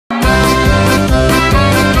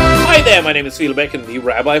there, my name is Beck and the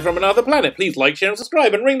Rabbi from another planet. Please like, share and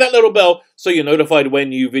subscribe and ring that little bell so you're notified when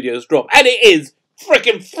new videos drop. And it is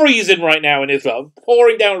freaking freezing right now in Israel.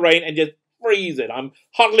 Pouring down rain and just freezing. I'm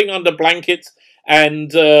huddling under blankets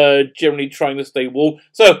and generally trying to stay warm.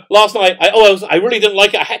 So last night, I really didn't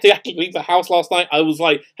like it. I had to actually leave the house last night. I was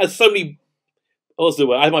like, had so many...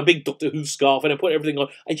 Also, I had my big Doctor Who scarf and I put everything on.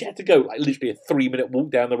 I just had to go like literally a 3-minute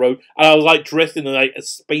walk down the road, and I was like dressed in like a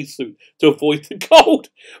spacesuit to avoid the cold.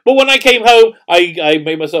 But when I came home, I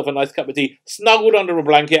made myself a nice cup of tea, snuggled under a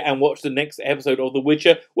blanket, and watched the next episode of The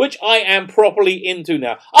Witcher, which I am properly into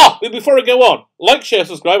now. But before I go on, like, share,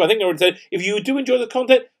 subscribe. I think I already said, if you do enjoy the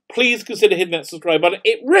content, please consider hitting that subscribe button.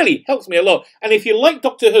 It really helps me a lot. And if you like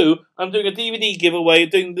Doctor Who, I'm doing a DVD giveaway,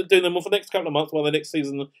 doing them for the next couple of months while this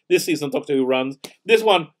season of Doctor Who runs. This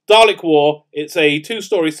one, Dalek War. It's a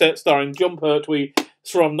 2-story set starring Jon Pertwee.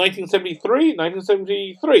 It's from 1973?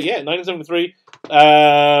 1973, yeah, 1973.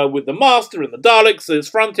 With the Master and the Daleks. It's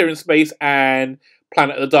Frontier in Space and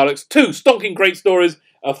Planet of the Daleks. 2 stonking great stories.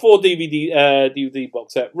 A 4 DVD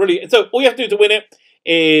box set. Really, so all you have to do to win it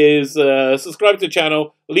is subscribe to the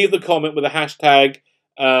channel, leave the comment with the hashtag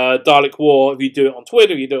Dalek War. If you do it on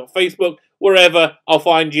Twitter, you do it on Facebook, wherever, I'll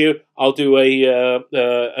find you. I'll do a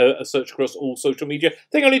search across all social media. I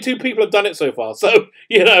think only 2 people have done it so far, so,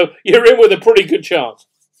 you know, you're in with a pretty good chance.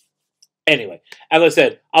 Anyway, as I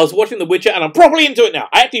said, I was watching The Witcher, and I'm properly into it now.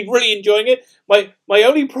 I'm actually really enjoying it. My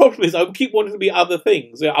only problem is I keep wanting to be other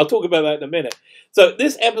things. I'll talk about that in a minute. So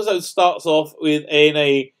this episode starts off in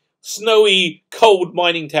a snowy, cold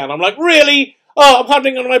mining town. I'm like, really? Oh, I'm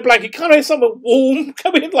huddling under my blanket. Can't I have somewhere warm?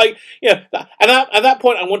 Come in, like, yeah. And at that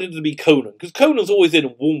point, I wanted it to be Conan, because Conan's always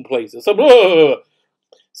in warm places. So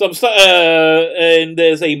and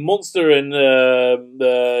there's a monster and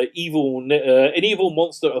an evil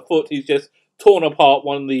monster afoot. He's just torn apart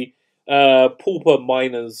one of the pauper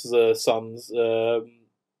miners' sons.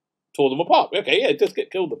 Tore them apart. Okay, yeah, just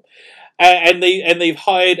killed them. And they've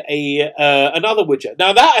hired another Witcher.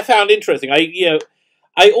 Now that I found interesting. I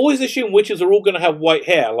always assume witches are all going to have white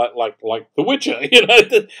hair, like the Witcher. You know,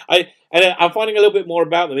 I'm finding a little bit more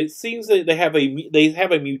about them. It seems that they have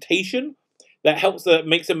a mutation that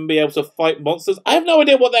makes them be able to fight monsters. I have no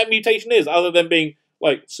idea what that mutation is, other than being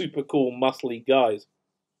like super cool, muscly guys.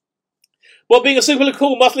 Well, being a super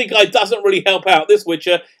cool, muscly guy doesn't really help out this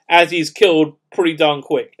Witcher, as he's killed pretty darn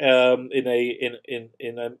quick in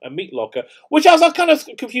a meat locker, which I was kind of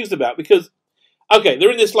confused about, because, okay,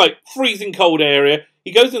 they're in this like freezing cold area.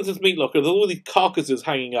 He goes into this meat locker. There's all these carcasses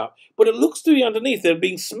hanging up, but it looks to be underneath they're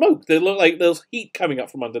being smoked. They look like there's heat coming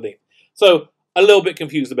up from underneath. So a little bit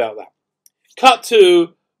confused about that. Cut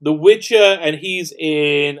to The Witcher, and he's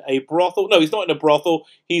in a brothel. No, he's not in a brothel.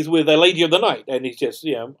 He's with a lady of the night, and he's just,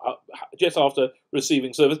 you know, just after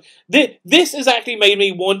receiving service. This has actually made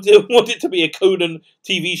me want it to be a Conan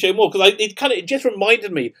TV show more, because it just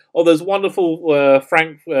reminded me of those wonderful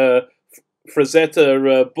Frank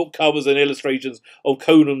Frazetta book covers and illustrations of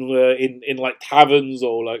Conan in like taverns,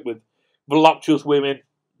 or like with voluptuous women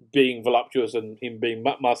being voluptuous and him being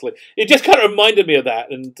muscly. It just kind of reminded me of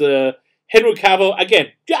that, and. Henry Cavill,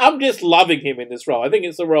 again, I'm just loving him in this role. I think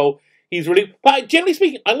it's a role he's really... But generally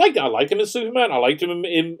speaking, I liked it. I liked him as Superman. I liked him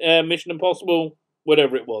in Mission Impossible,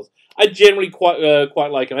 whatever it was. I generally quite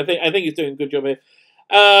like him. I think he's doing a good job here.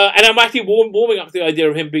 And I'm actually warming up to the idea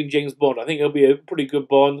of him being James Bond. I think he'll be a pretty good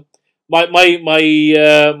Bond. My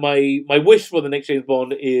wish for the next James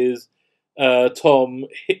Bond is Tom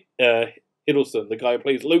Hiddleston, the guy who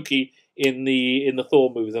plays Loki in the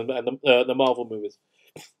Thor movies and the Marvel movies.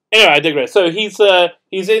 Anyway, I digress. So he's in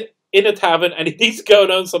a tavern, and he needs to go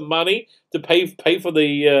and earn some money to pay for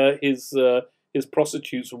his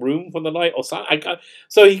prostitute's room for the night or something.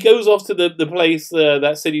 So he goes off to the place,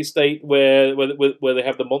 that city-state where they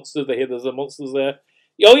have the monsters. They hear there's the monsters there.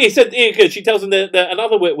 Oh, he said, she tells him that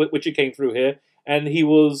another Witcher came through here, and he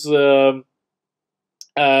was because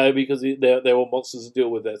there were monsters to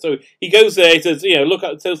deal with there. So he goes there. He says,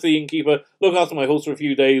 tells the innkeeper, look after my horse for a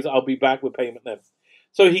few days. I'll be back with payment then.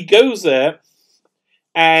 So he goes there,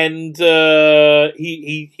 and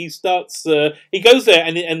he starts. He goes there,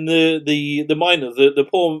 and the miners, the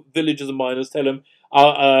poor villagers and miners, tell him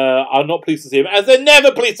are not pleased to see him, as they're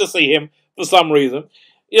never pleased to see him for some reason.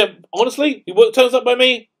 Honestly, he turns up by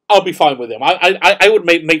me, I'll be fine with him. I would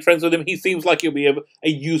make friends with him. He seems like he'll be a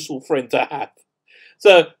useful friend to have.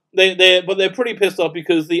 So they're pretty pissed off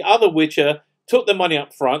because the other Witcher took the money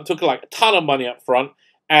up front, took like a ton of money up front,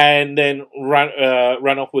 and then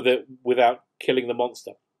ran off with it without killing the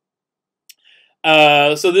monster.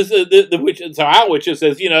 So this the witch. So our witcher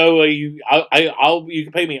says, you know, you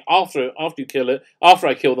can pay me after you kill it, after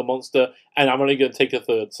I kill the monster, and I'm only going to take a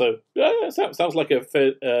third. So sounds like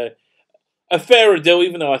a fairer deal,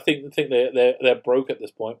 even though I think they're broke at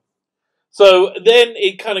this point. So then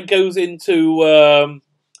it kind of goes into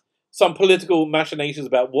some political machinations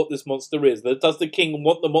about what this monster is. Does the king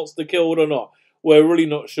want the monster killed or not? We're really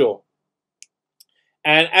not sure.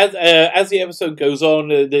 And as the episode goes on,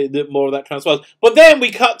 the more of that transpires. But then we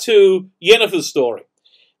cut to Yennefer's story.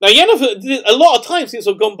 Now, Yennefer, a lot of time since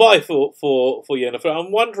have gone by for Yennefer.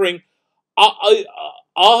 I'm wondering,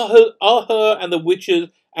 are her and the witches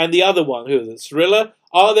and the other one, who is it, Thriller,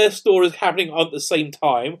 are their stories happening at the same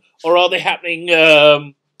time, or are they happening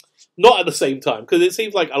not at the same time? Because it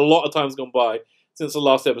seems like a lot of time's gone by since the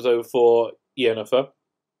last episode for Yennefer.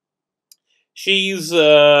 She's so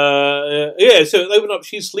it opened up.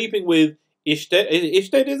 She's sleeping with Ishted.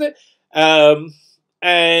 Ishted, is it?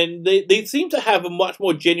 And they seem to have a much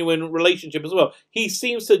more genuine relationship as well. He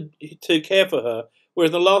seems to care for her, whereas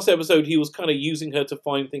in the last episode he was kind of using her to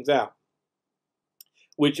find things out,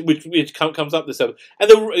 which comes up this episode. And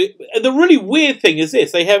the really weird thing is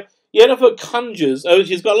this: they have Yennefer conjures. Oh,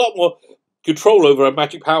 she's got a lot more control over her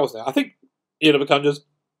magic powers now. I think Yennefer conjures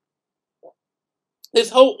this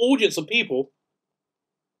whole audience of people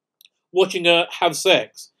watching her have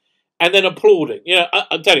sex and then applauding. You know,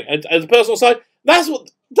 I'm telling you, as a personal side, that's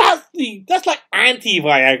like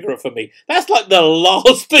anti-Viagra for me. That's like the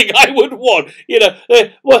last thing I would want. You know,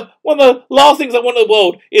 one of the last things I want in the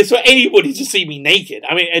world is for anybody to see me naked.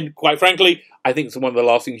 I mean, and quite frankly, I think it's one of the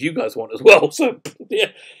last things you guys want as well. So,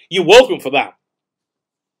 yeah, you're welcome for that.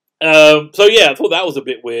 So yeah, I thought that was a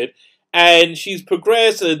bit weird. And she's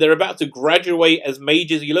progressed. They're about to graduate as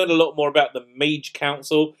mages. You learn a lot more about the Mage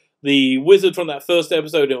Council. The wizard from that first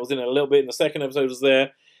episode, and it was in a little bit in the second episode, was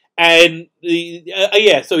there. And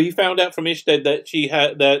so he found out from Ishted that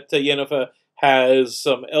Yennefer has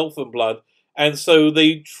some elfin blood, and so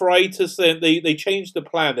they tried to send. They changed the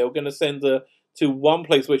plan. They were going to send her to one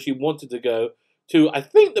place where she wanted to go to. I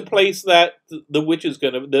think the place that the Witcher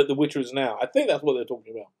is now. I think that's what they're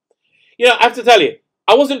talking about. You know, I have to tell you,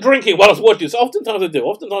 I wasn't drinking while I was watching this. Oftentimes I do.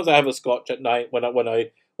 Oftentimes I have a scotch at night when I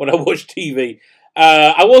watch TV.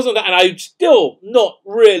 I wasn't, and I'm still not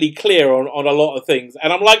really clear on a lot of things.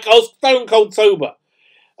 And I'm like, I was stone cold sober.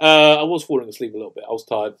 I was falling asleep a little bit. I was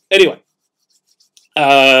tired. Anyway,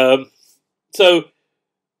 so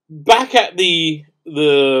back at the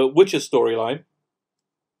Witcher storyline,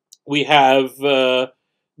 we have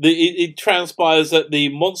it transpires that the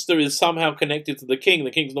monster is somehow connected to the king.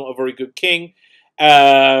 The king's not a very good king.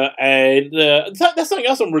 And that's something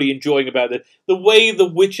else I'm really enjoying about it. The way the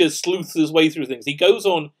Witcher sleuths his way through things. He goes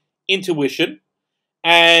on intuition,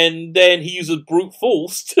 and then he uses brute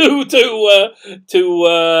force to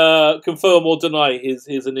confirm or deny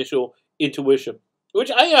his initial intuition,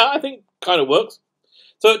 which I think kind of works.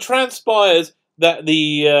 So it transpires that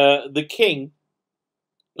the king,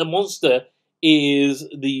 the monster, is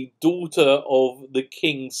the daughter of the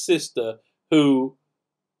king's sister, who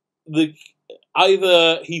the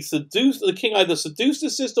king either seduced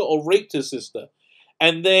his sister or raped his sister,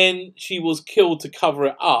 and then she was killed to cover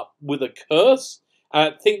it up with a curse.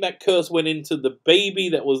 I think that curse went into the baby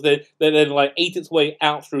that was there, that then like ate its way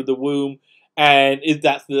out through the womb, and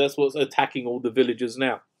that's what's attacking all the villagers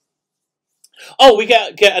now. Oh, we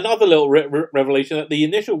get another little revelation that the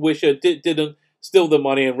initial wisher didn't steal the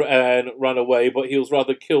money and run away, but he was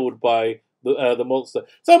rather killed by the monster.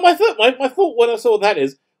 So my thought when I saw that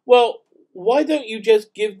is, well, why don't you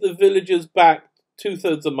just give the villagers back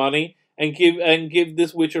 2/3 of money and give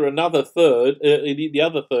this witcher another third, the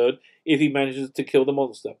other third, if he manages to kill the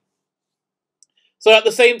monster? So at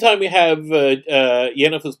the same time, we have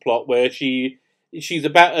Yennefer's plot where she's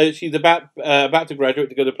about to graduate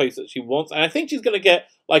to go to the place that she wants, and I think she's going to get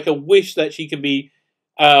like a wish that she can be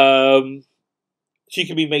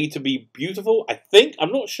made to be beautiful. I think,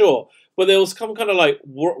 I'm not sure, but there was some kind of like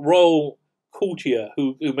royal courtier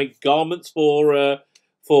who make garments for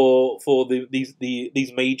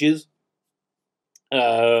these mages,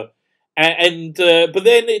 but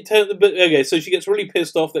then it turns. But okay, so she gets really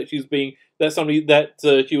pissed off that she was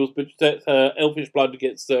her elfish blood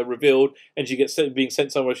gets revealed, and she gets being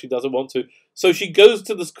sent somewhere she doesn't want to. So she goes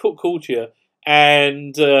to this courtier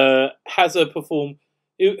and has her perform.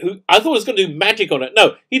 Who I thought was going to do magic on it.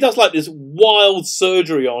 No, he does like this wild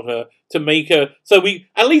surgery on her to make her. So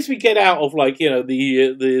at least we get out of like, you know,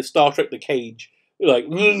 the Star Trek The Cage, like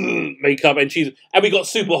makeup, and we got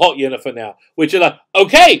super hot Yennefer now, which is like,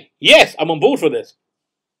 okay, yes, I'm on board for this.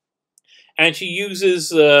 And she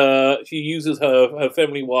uses her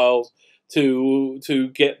family wiles to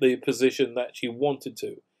get the position that she wanted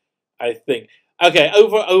to. I think. Okay,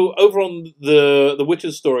 over on the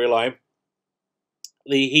Witcher's storyline,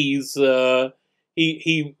 he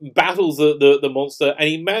battles the monster,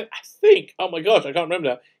 and I think, oh my gosh, I can't remember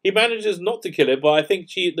now. He manages not to kill it, but I think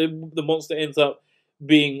the monster ends up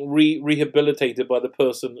being rehabilitated by the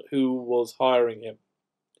person who was hiring him.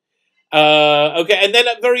 Okay, and then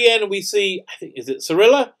at the very end we see, I think, is it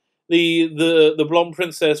Cirilla, the blonde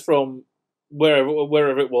princess from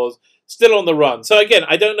wherever it was, still on the run. So again,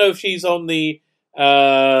 I don't know if she's on the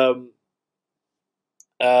I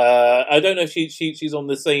don't know if she's on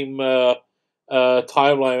the same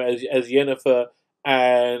timeline as Yennefer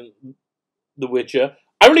and The Witcher.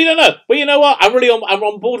 I really don't know, but you know what? I'm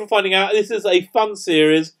on board for finding out. This is a fun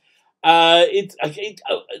series. I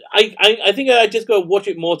think I just go watch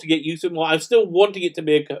it more to get used to it more. I'm still wanting it to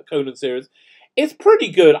be a Conan series. It's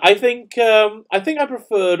pretty good. I think I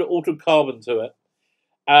preferred Altered Carbon to it.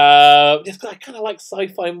 Just I kind of like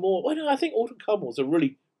sci-fi more. Well, no, I think Altered Carbon was a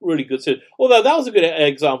really good series. Although that was a good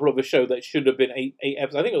example of a show that should have been eight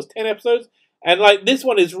episodes. I think it was 10 episodes, and like this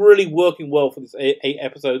one is really working well for this eight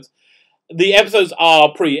episodes. The episodes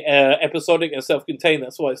are pretty episodic and self-contained.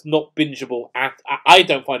 That's why it's not bingeable. I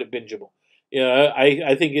don't find it bingeable. You know,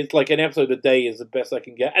 I think it's like an episode a day is the best I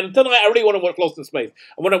can get. And tonight I really want to watch Lost in Space.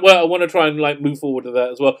 I want to try and like move forward to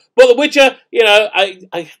that as well. But The Witcher, you know,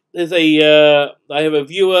 I have a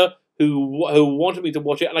viewer who wanted me to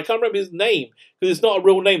watch it, and I can't remember his name because it's not a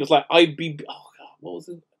real name. It's like oh god, what was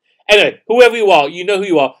it? Anyway, whoever you are, you know who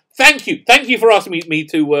you are. Thank you for asking me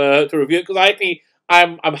to review it, because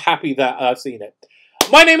I'm happy that I've seen it.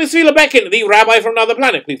 My name is Sheila Beckin, the Rabbi from Another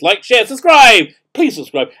Planet. Please like, share, subscribe. Please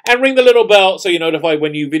subscribe and ring the little bell so you're notified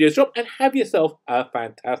when new videos drop. And have yourself a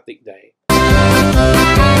fantastic day.